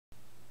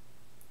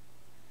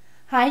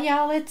Hi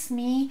y'all, it's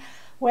me.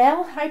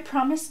 Well, I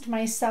promised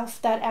myself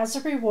that as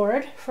a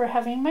reward for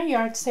having my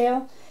yard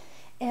sale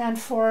and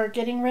for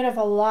getting rid of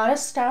a lot of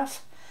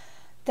stuff,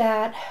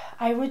 that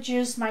I would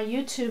use my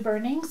YouTube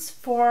earnings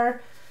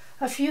for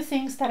a few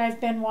things that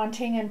I've been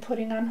wanting and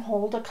putting on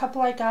hold. A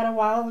couple I got a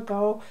while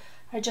ago,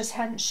 I just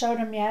hadn't showed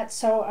them yet,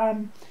 so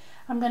I'm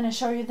going to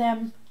show you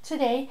them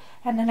today.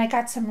 And then I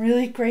got some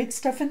really great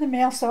stuff in the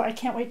mail, so I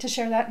can't wait to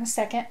share that in a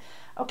second.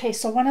 Okay,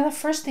 so one of the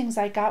first things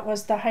I got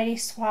was the Heidi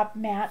Swapp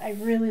mat. I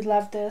really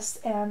love this,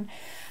 and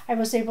I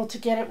was able to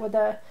get it with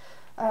a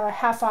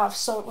half off,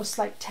 so it was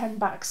like 10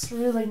 bucks.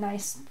 Really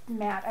nice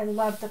mat. I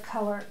love the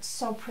color. It's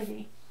so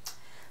pretty.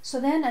 So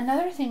then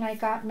another thing I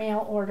got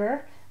mail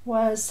order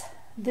was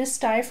this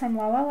die from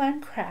La La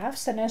Land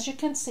Crafts, and as you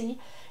can see,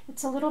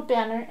 it's a little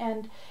banner,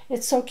 and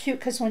it's so cute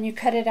because when you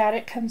cut it out,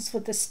 it comes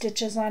with the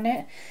stitches on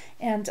it,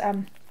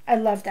 and I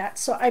love that.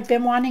 So I've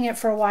been wanting it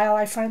for a while.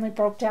 I finally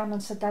broke down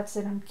and said, that's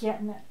it, I'm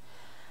getting it.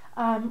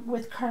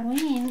 With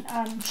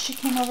Carlene, she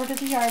came over to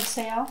the yard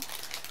sale,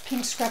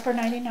 Pink Scrapper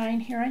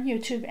 99 here on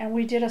YouTube, and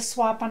we did a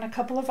swap on a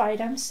couple of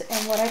items,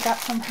 and what I got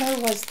from her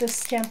was this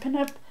Stampin'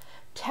 Up!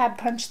 Tab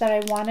punch that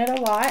I wanted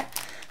a lot.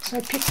 So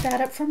I picked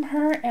that up from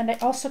her, and I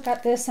also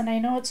got this, and I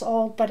know it's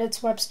old, but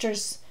it's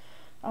Webster's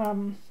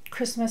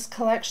Christmas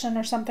collection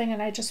or something,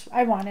 and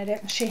I wanted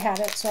it, and she had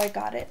it, so I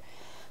got it.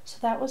 So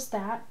that was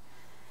that.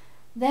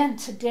 Then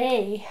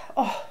today,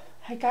 oh,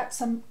 I got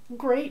some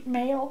great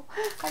mail.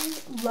 I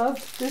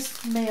love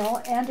this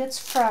mail, and it's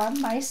from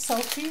my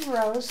Sophie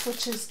Rose,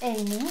 which is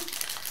Amy,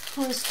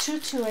 who is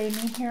Tutu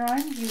Amy here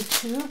on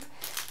YouTube,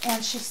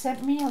 and she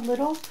sent me a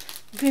little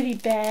goodie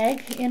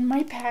bag in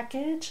my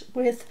package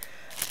with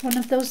one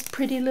of those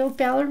pretty little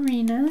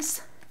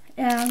ballerinas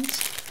and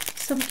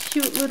some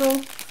cute little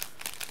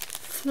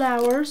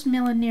flowers,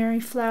 millinery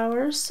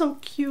flowers, so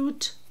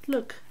cute,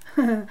 look.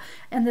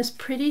 And this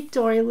pretty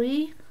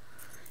doily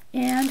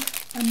and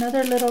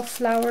another little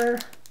flower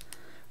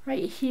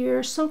right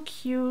here, so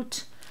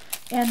cute.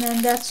 And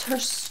then that's her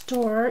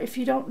store. If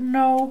you don't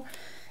know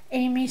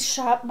Amy's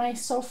shop, my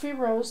Sophie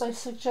Rose, I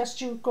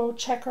suggest you go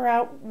check her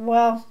out.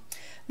 Well,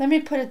 let me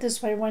put it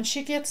this way, when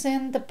she gets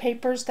in the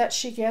papers that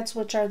she gets,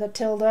 which are the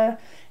Tilda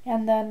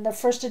and then the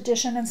first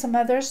edition and some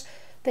others,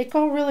 they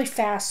go really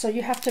fast, so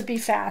you have to be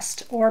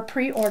fast or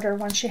pre-order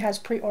when she has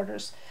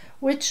pre-orders,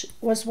 which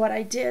was what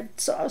I did.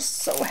 So I was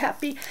so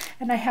happy,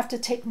 and I have to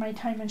take my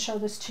time and show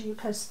this to you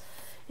because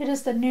it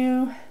is the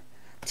new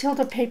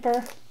Tilda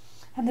paper,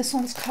 and this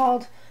one's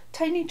called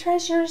Tiny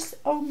Treasures.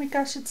 Oh my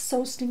gosh, it's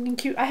so stinking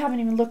cute. I haven't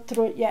even looked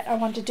through it yet. I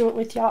want to do it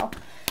with y'all.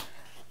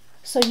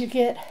 So you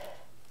get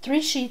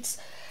 3 sheets,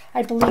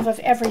 I believe, of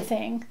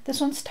everything.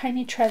 This one's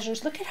Tiny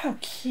Treasures. Look at how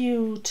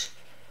cute.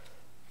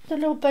 The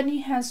little bunny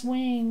has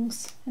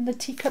wings, and the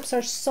teacups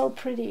are so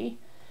pretty.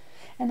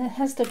 And it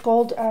has the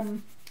gold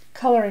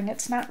coloring.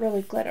 It's not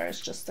really glitter,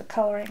 it's just the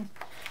coloring.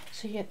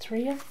 So you get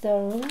 3 of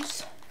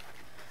those.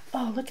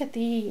 Oh, look at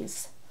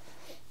these.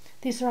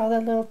 These are all the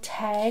little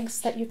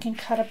tags that you can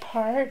cut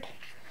apart.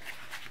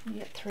 You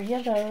get 3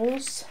 of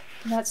those.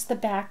 And that's the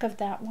back of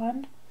that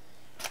one.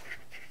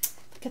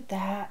 Look at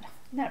that.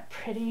 Isn't that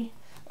pretty?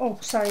 Oh,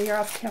 sorry, you're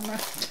off camera.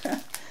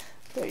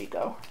 There you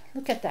go.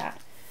 Look at that.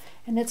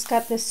 And it's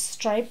got this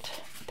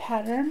striped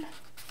pattern.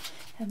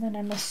 And then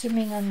I'm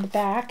assuming on the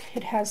back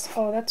it has,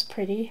 oh, that's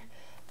pretty,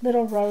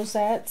 little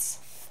rosettes.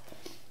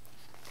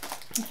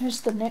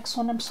 Here's the next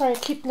one. I'm sorry, I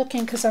keep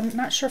looking because I'm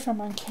not sure if I'm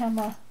on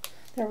camera.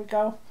 There we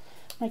go.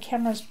 My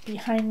camera's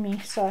behind me,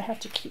 so I have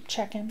to keep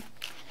checking.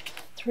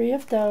 3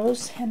 of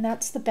those, and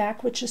that's the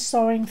back, which is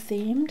sewing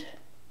themed.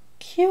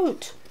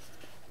 Cute.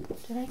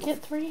 Did I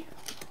get 3?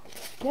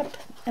 Yep.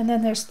 And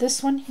then there's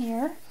this one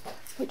here,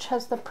 which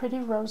has the pretty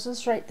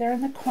roses right there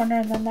in the corner,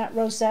 and then that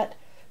rosette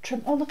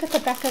trim. Oh, look at the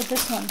back of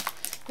this one.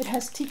 It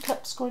has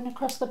teacups going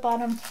across the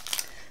bottom.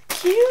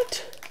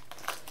 Cute.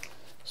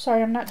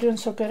 Sorry, I'm not doing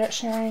so good at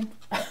sharing.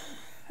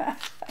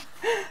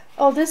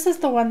 Oh, this is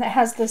the one that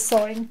has the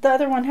sewing. The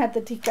other one had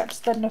the teacups,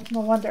 then no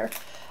wonder.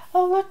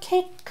 Oh, look,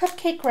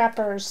 cupcake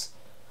wrappers.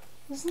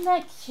 Isn't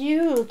that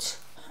cute?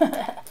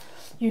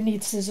 You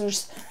need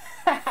scissors.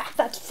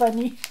 That's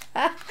funny.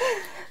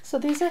 So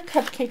these are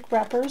cupcake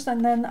wrappers,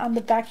 and then on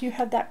the back you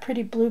have that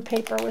pretty blue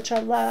paper, which I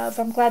love.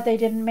 I'm glad they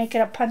didn't make it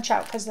a punch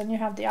out, because then you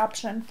have the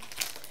option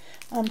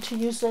to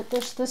use it.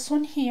 There's this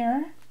one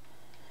here,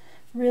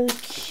 really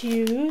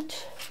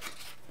cute.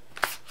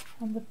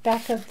 On the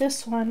back of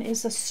this one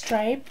is a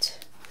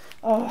striped.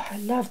 Oh, I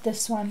love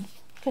this one.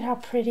 Look at how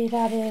pretty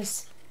that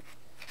is.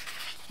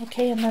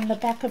 Okay, and then the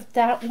back of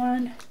that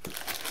one,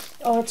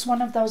 oh, it's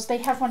one of those. They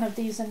have one of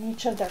these in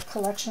each of their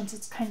collections.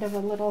 It's kind of a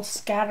little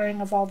scattering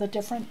of all the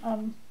different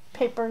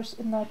papers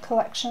in the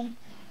collection.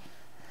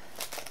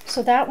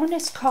 So that one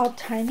is called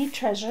Tiny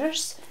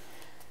Treasures.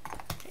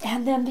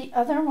 And then the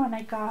other one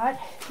I got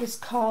is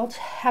called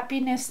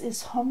Happiness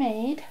is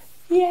Homemade.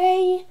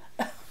 Yay!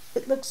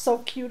 It looks so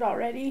cute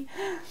already.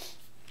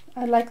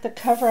 I like the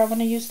cover. I want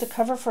to use the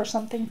cover for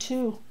something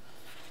too.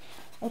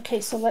 Okay,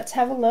 so let's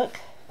have a look.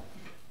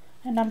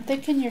 And I'm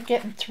thinking you're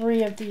getting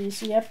 3 of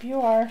these. Yep, you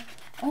are.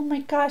 Oh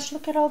my gosh,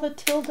 look at all the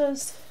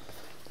Tildas.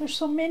 There's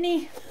so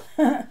many.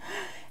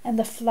 And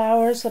the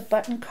flowers, the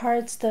button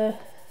cards, the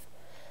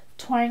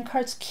twine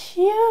cards.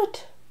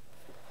 Cute.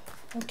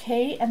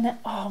 Okay, and then,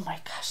 oh my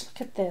gosh,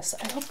 look at this.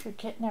 I hope you're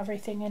getting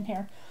everything in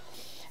here.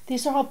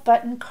 These are all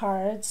button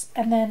cards.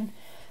 And then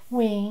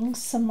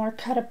wings, some more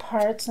cut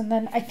aparts. And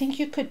then I think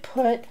you could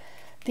put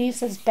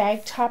these as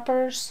bag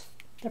toppers.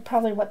 They're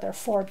probably what they're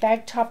for.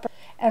 Bag topper.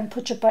 And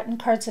put your button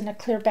cards in a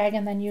clear bag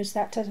and then use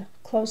that to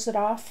close it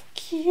off.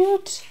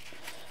 Cute.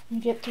 You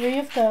get 3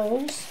 of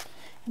those.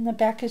 And the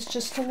back is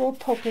just a little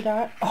polka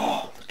dot.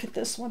 Oh, look at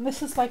this one.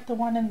 This is like the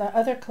one in the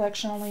other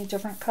collection, only a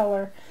different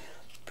color.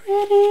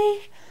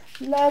 Pretty.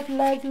 Love,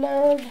 love,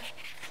 love.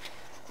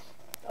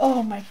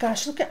 Oh my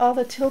gosh, look at all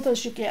the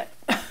Tildas you get.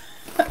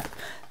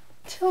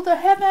 Tilda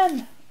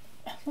heaven.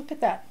 Look at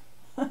that.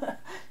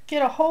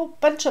 Get a whole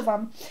bunch of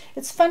them.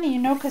 It's funny, you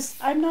know, because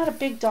I'm not a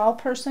big doll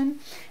person,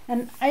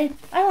 and I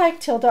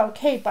like Tilda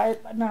okay,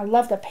 but I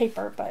love the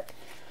paper, but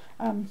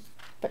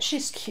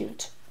she's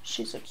cute.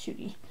 She's a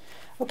cutie.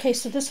 Okay,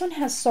 so this one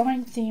has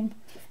sewing theme,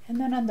 and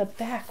then on the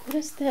back, what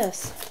is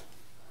this?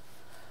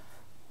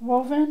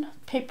 Woven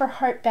paper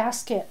heart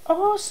basket.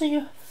 Oh, so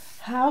you,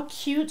 how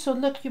cute. So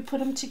look, you put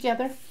them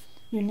together.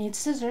 You need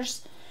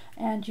scissors,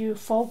 and you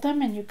fold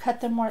them, and you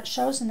cut them where it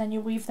shows, and then you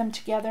weave them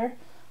together.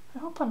 I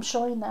hope I'm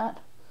showing that.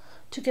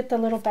 To get the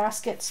little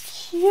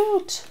baskets.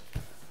 Cute.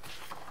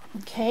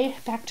 Okay,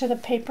 back to the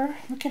paper.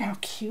 Look at how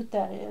cute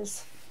that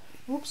is.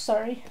 Oops,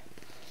 sorry.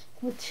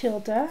 With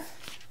Tilda.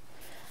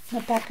 The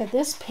back of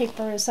this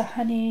paper is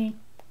a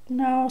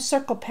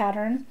circle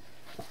pattern.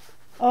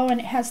 Oh,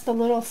 and it has the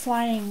little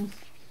flying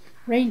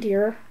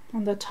reindeer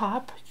on the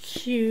top.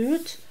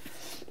 Cute.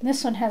 And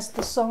this one has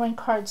the sewing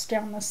cards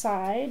down the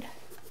side.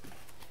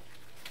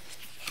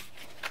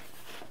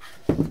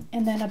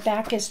 And then a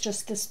back is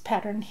just this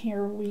pattern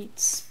here,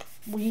 wheat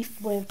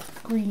with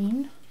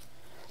green.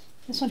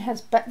 This one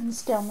has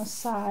buttons down the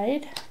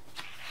side.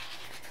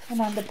 And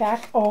on the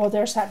back, oh,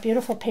 there's that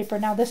beautiful paper.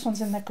 Now this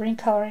one's in the green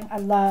coloring. I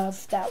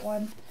love that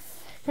one.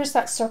 Here's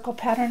that circle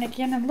pattern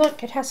again. And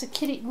look, it has a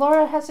kitty.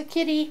 Laura has a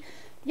kitty.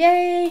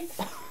 Yay!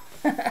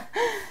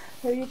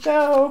 There you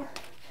go.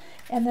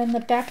 And then the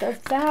back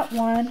of that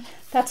one,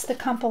 that's the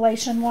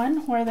compilation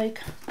one where they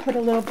put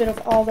a little bit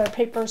of all their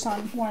papers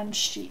on one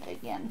sheet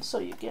again. So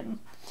you can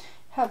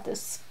have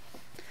this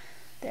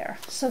there.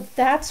 So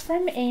that's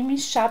from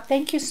Amy's shop.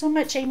 Thank you so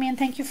much, Amy, and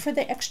thank you for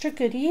the extra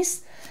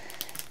goodies.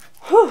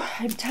 Whew,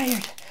 I'm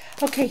tired.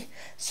 Okay,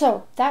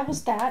 so that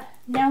was that.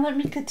 Now let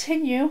me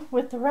continue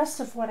with the rest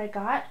of what I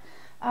got.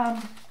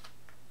 I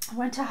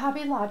went to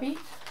Hobby Lobby,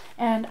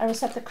 and I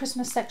was at the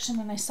Christmas section,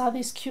 and I saw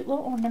these cute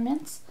little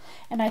ornaments,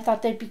 and I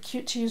thought they'd be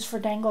cute to use for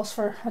dangles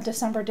for a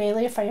December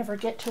daily if I ever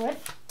get to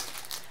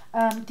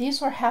it. These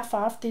were half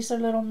off. These are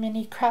little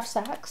mini craft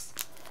sacks,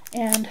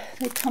 and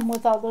they come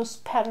with all those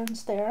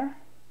patterns there.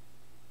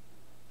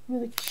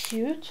 Really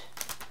cute.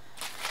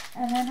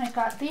 And then I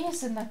got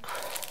these in the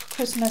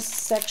Christmas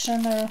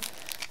section. I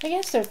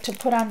guess they're to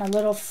put on a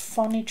little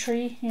phony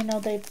tree. You know,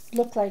 they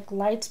look like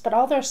lights, but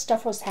all their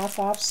stuff was half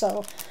off,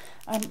 so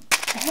I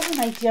have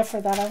an idea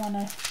for that. I want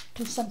to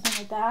do something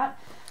with that.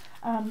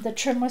 The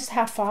trim was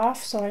half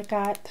off, so I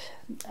got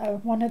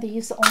one of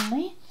these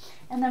only.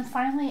 And then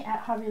finally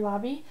at Hobby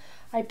Lobby,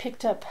 I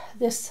picked up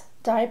this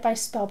die by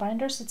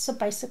Spellbinders. It's a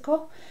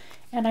bicycle,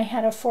 and I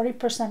had a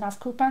 40% off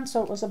coupon,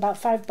 so it was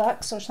about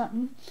 $5 or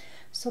something.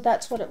 So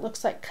that's what it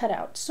looks like cut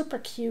out. Super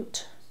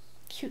cute.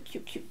 Cute,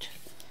 cute, cute.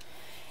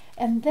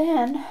 And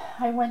then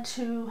I went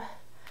to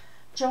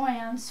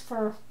Joann's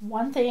for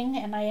one thing,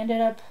 and I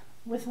ended up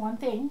with one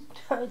thing.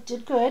 I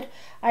did good.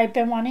 I've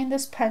been wanting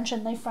this punch,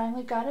 and they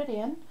finally got it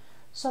in.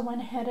 So I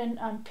went ahead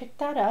and picked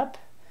that up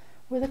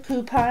with a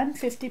coupon,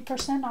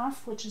 50%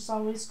 off, which is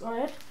always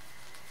good.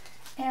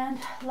 And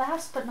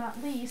last but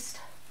not least,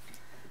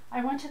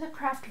 I went to the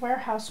Craft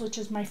Warehouse, which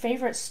is my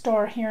favorite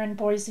store here in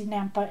Boise,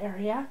 Nampa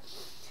area.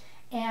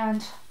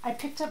 And I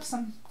picked up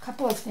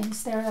couple of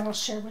things there that I'll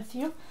share with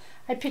you.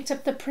 I picked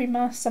up the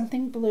Prima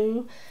Something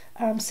Blue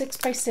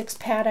 6x6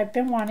 pad. I've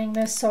been wanting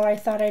this, so I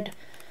thought I'd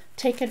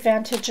take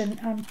advantage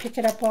and pick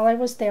it up while I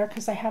was there,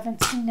 because I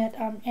haven't seen it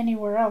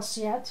anywhere else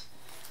yet.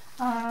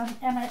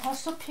 And I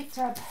also picked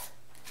up,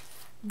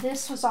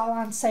 this was all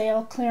on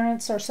sale,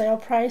 clearance or sale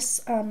price.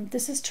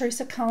 This is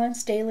Teresa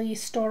Collins' Daily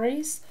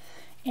Stories.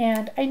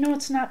 And I know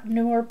it's not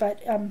newer,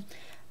 but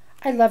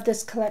I love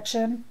this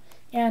collection.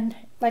 And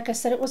like I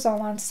said, it was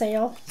all on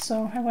sale,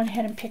 so I went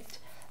ahead and picked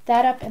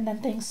that up, and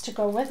then things to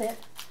go with it,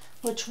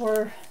 which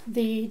were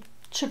the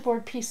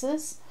chipboard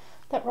pieces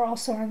that were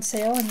also on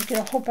sale, and you get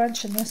a whole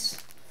bunch in this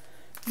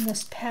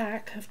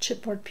pack of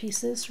chipboard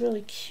pieces.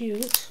 Really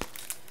cute.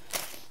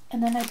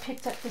 And then I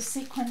picked up the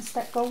sequins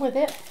that go with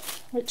it,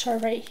 which are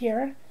right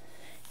here,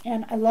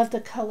 and I love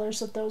the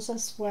colors of those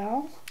as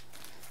well.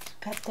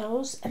 Got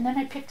those. And then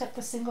I picked up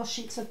the single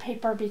sheets of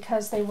paper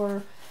because they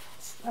were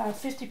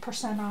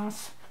 50%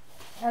 off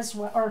as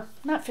well, or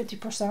not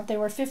 50%, they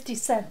were 50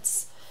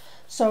 cents.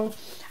 So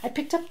I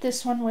picked up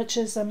this one, which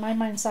is a My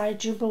Mind's Eye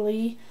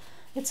Jubilee.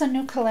 It's a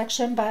new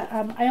collection, but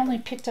I only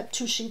picked up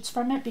 2 sheets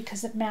from it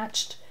because it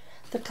matched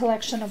the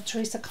collection of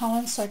Teresa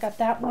Collins. So I got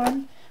that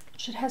one,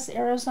 which it has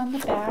arrows on the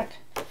back.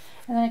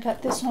 And then I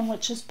got this one,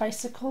 which is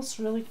Bicycles,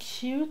 really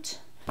cute.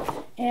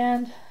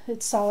 And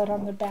it's solid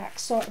on the back.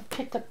 So I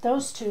picked up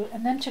those 2.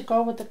 And then to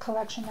go with the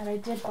collection that I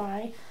did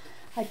buy,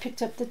 I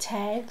picked up the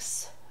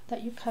tags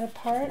that you cut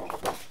apart.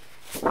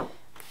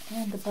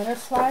 And the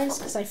butterflies,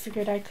 because I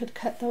figured I could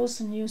cut those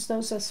and use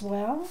those as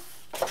well.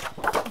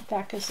 The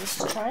back is a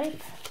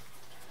stripe.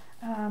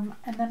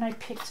 And then I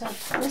picked up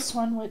this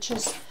one, which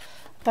is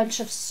a bunch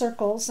of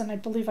circles, and I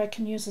believe I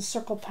can use a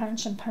circle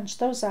punch and punch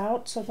those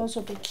out, so those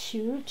will be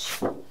cute.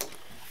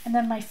 And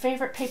then my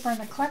favorite paper in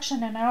the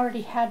collection, and I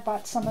already had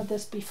bought some of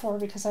this before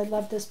because I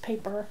love this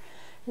paper,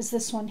 is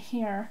this one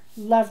here.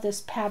 Love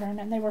this pattern,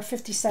 and they were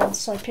 50 cents,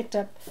 so I picked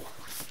up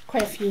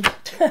quite a few.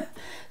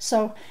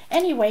 So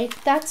anyway,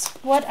 that's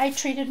what I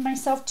treated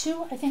myself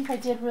to. I think I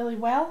did really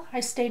well. I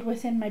stayed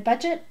within my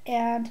budget,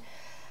 and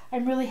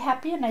I'm really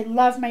happy, and I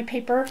love my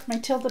paper, my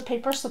Tilda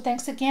paper. So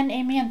thanks again,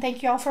 Amy, and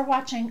thank you all for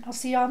watching. I'll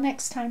see you all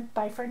next time.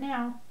 Bye for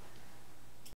now.